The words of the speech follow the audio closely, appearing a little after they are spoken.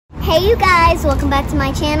Hey you guys, welcome back to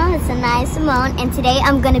my channel. It's Jamia Simone, and today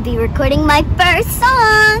I'm going to be recording my first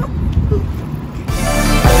song.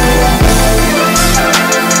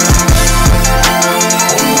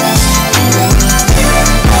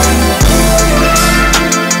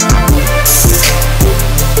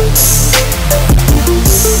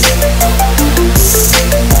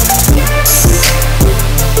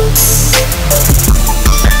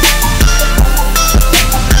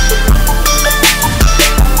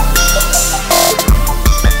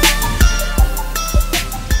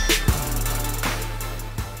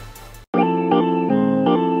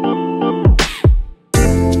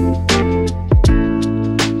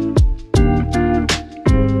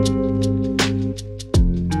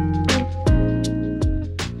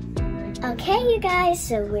 Okay, you guys,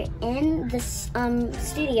 so we're in the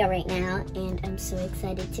studio right now, and I'm so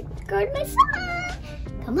excited to record my song.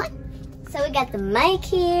 Come on. So we got the mic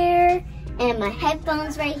here, and my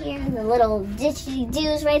headphones right here, and the little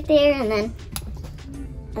ditchy-doos right there, and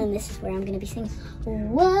this is where I'm gonna be singing.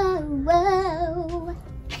 Whoa, whoa.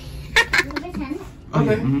 Okay.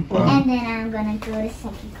 Wow. And then I'm gonna go to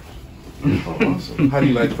second grade. Oh, awesome. How do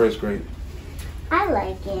you like first grade? I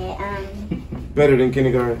like it. Better than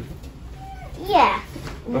kindergarten? Yeah,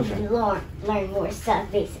 Okay. learn more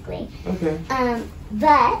stuff basically. Okay.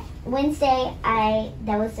 But Wednesday,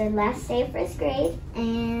 that was the last day of first grade,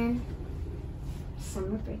 and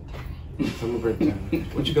summer break time. Summer break time.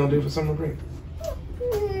 What you gonna do for summer break?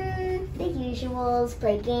 The usuals,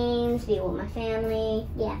 play games, be with my family.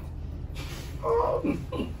 Yeah.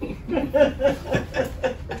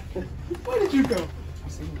 Where did you go?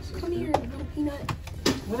 Come here, little peanut.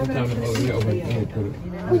 Turn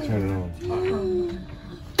it on.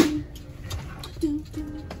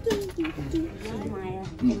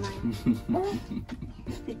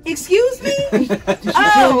 Excuse me?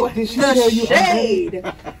 Oh, the shade.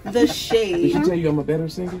 The shade. Did she tell you I'm a better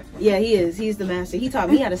singer? Yeah, he is. He's the master. He taught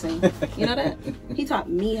me how to sing. You know that? He taught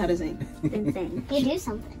me how to sing. Then sing. You do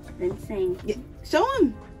something. Then sing. Yeah. Show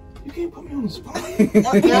him. You can't put me on the spot. I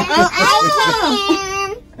can.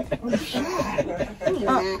 I'm shy.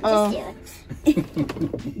 Just do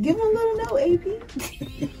it. Give him a little note, AP.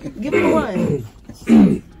 Give him one.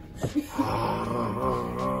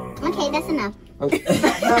 Okay, that's enough. It's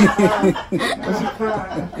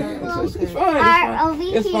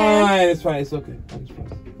fine. It's It's fine. It's okay. It's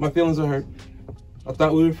fine. My feelings are hurt. I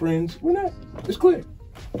thought we were friends. We're not. It's clear.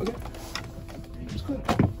 Okay. It's clear.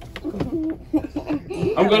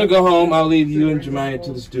 I'm gonna go home. I'll leave you and Jamia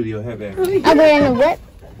to the studio. Have at it. Oh, we're in the what?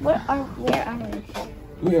 Where are we?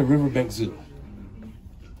 We're at Riverbank Zoo.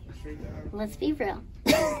 Let's be real.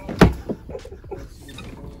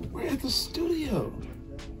 We're at the studio.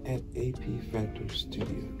 At AP Factor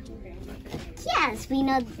Studio. Yes, we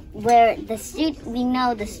know where the we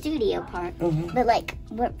know the studio part, but like,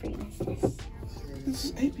 what room is this? This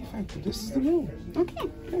is AP Factor. This is the room. Okay.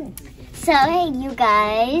 Yeah. So hey, you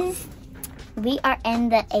guys, we are in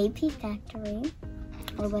the AP Factory,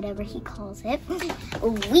 or whatever he calls it.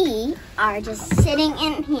 We are just sitting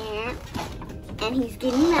in here, and he's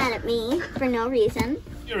getting mad at me for no reason.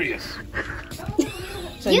 Furious.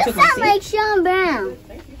 You sound like Sean Brown.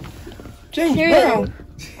 James Brown.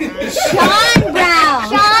 Sean Brown.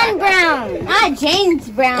 Sean Brown. Not James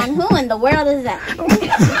Brown. Who in the world is that?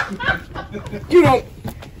 You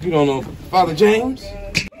don't know Father James?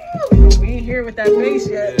 We ain't here with that face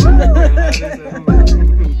yet.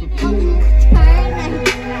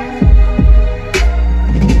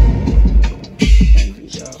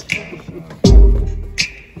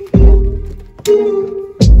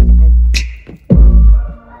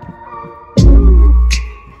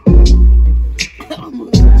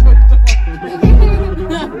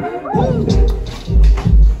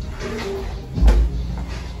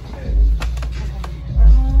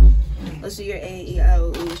 Let's do your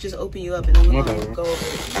A-E-I-O-U. Just open you up and then we're going to go over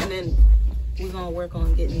it. And then we're going to work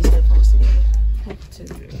on getting these headphones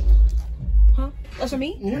together. Huh? That's for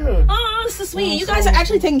me? Yeah. Oh, this is sweet. You guys are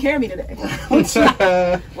actually taking care of me today.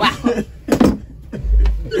 Wow.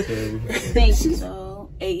 Thank you. So,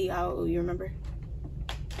 A-E-I-O-U, you remember?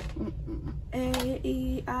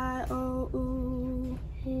 A-E-I-O-U.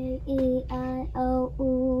 A-E-I-O-U.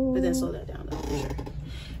 But then slow that down, though, for sure.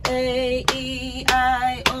 A-E-I-O-U.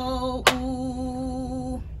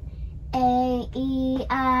 A-E-I-O-U.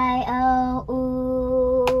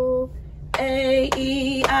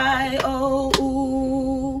 A-E-I-O-U.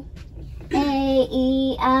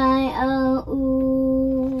 A-E-I-O-U.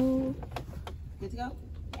 Good to go?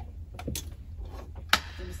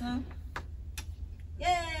 Give me some.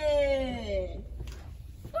 Yay!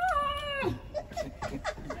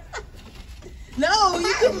 No,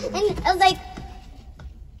 you can And I was like,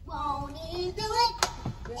 won't you do it?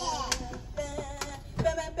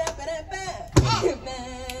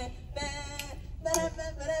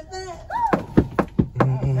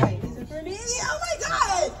 Alright, is it for me? Oh my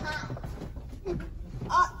god!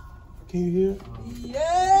 Can you hear?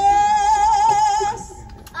 Yes!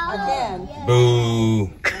 I can.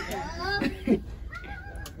 Boo.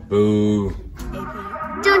 Boo.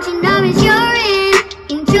 Don't you know it's your end?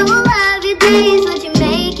 Control of your days, what you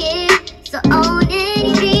make it. So own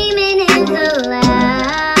any dreaming is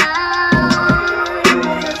allowed.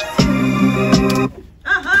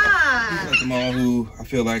 Like them all who I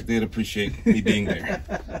feel like they'd appreciate me being there.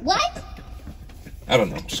 What? I don't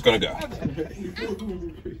know. I'm just gonna go.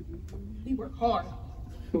 We work hard.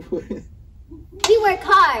 We work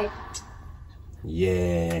hard.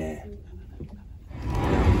 Yeah.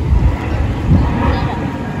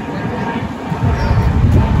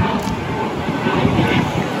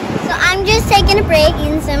 So I'm just taking a break,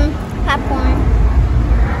 eating some popcorn.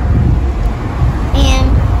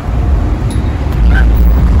 And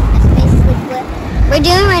that's basically what we're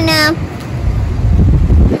doing right now.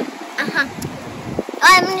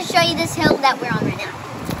 I'm going to show you this hill that we're on right now.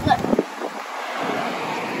 Look.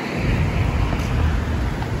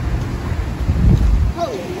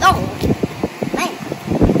 Holy Lord.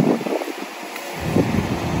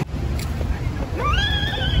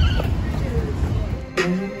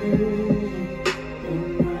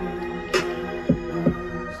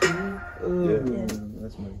 Man.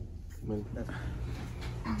 That's money.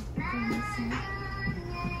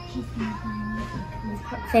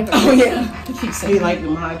 Favorite. Oh yeah. He like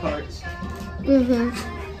them high parts. Mm-hmm.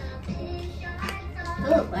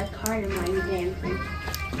 Oh, that's hard in my damn thing.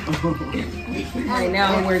 Right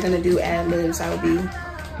now we're gonna do ad-libs. I'll be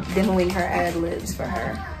demoing her ad-libs for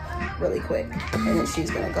her really quick. And then she's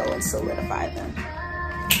gonna go and solidify them.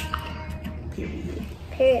 Period.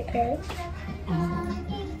 Period.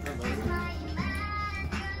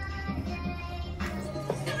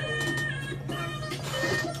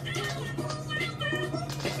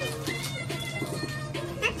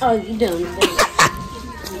 Oh, you doing this?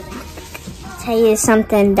 Tell you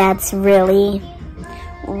something that's really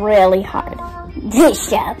hard. This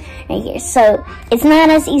job right here. So it's not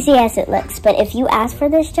as easy as it looks, but if you ask for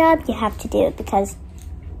this job, you have to do it because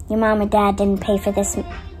your mom or dad didn't pay for this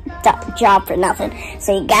job for nothing.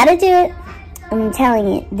 So you gotta do it. I'm telling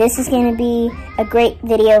you, this is gonna be a great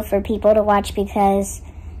video for people to watch because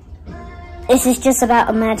this is just about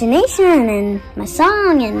imagination and my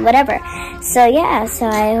song and whatever. So yeah, so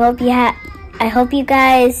I hope you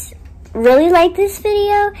guys really like this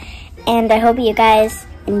video, and I hope you guys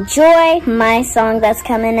enjoy my song that's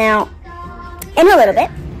coming out in a little bit.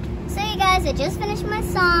 So you guys, I just finished my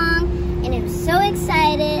song and I'm so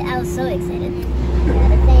excited. I was so excited. I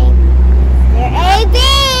gotta thank your AB.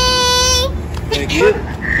 Thank you.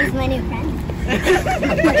 He's my new friend.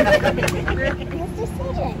 Mr.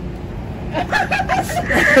 CJ.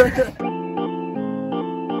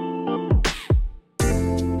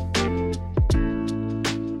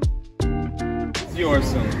 It's yours,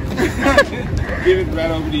 son. Give it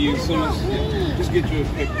right over to you as soon as just get you a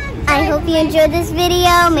picture. I hope you enjoyed this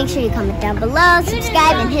video. Make sure you comment down below,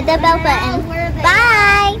 subscribe, and hit the bell button.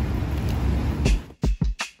 Bye!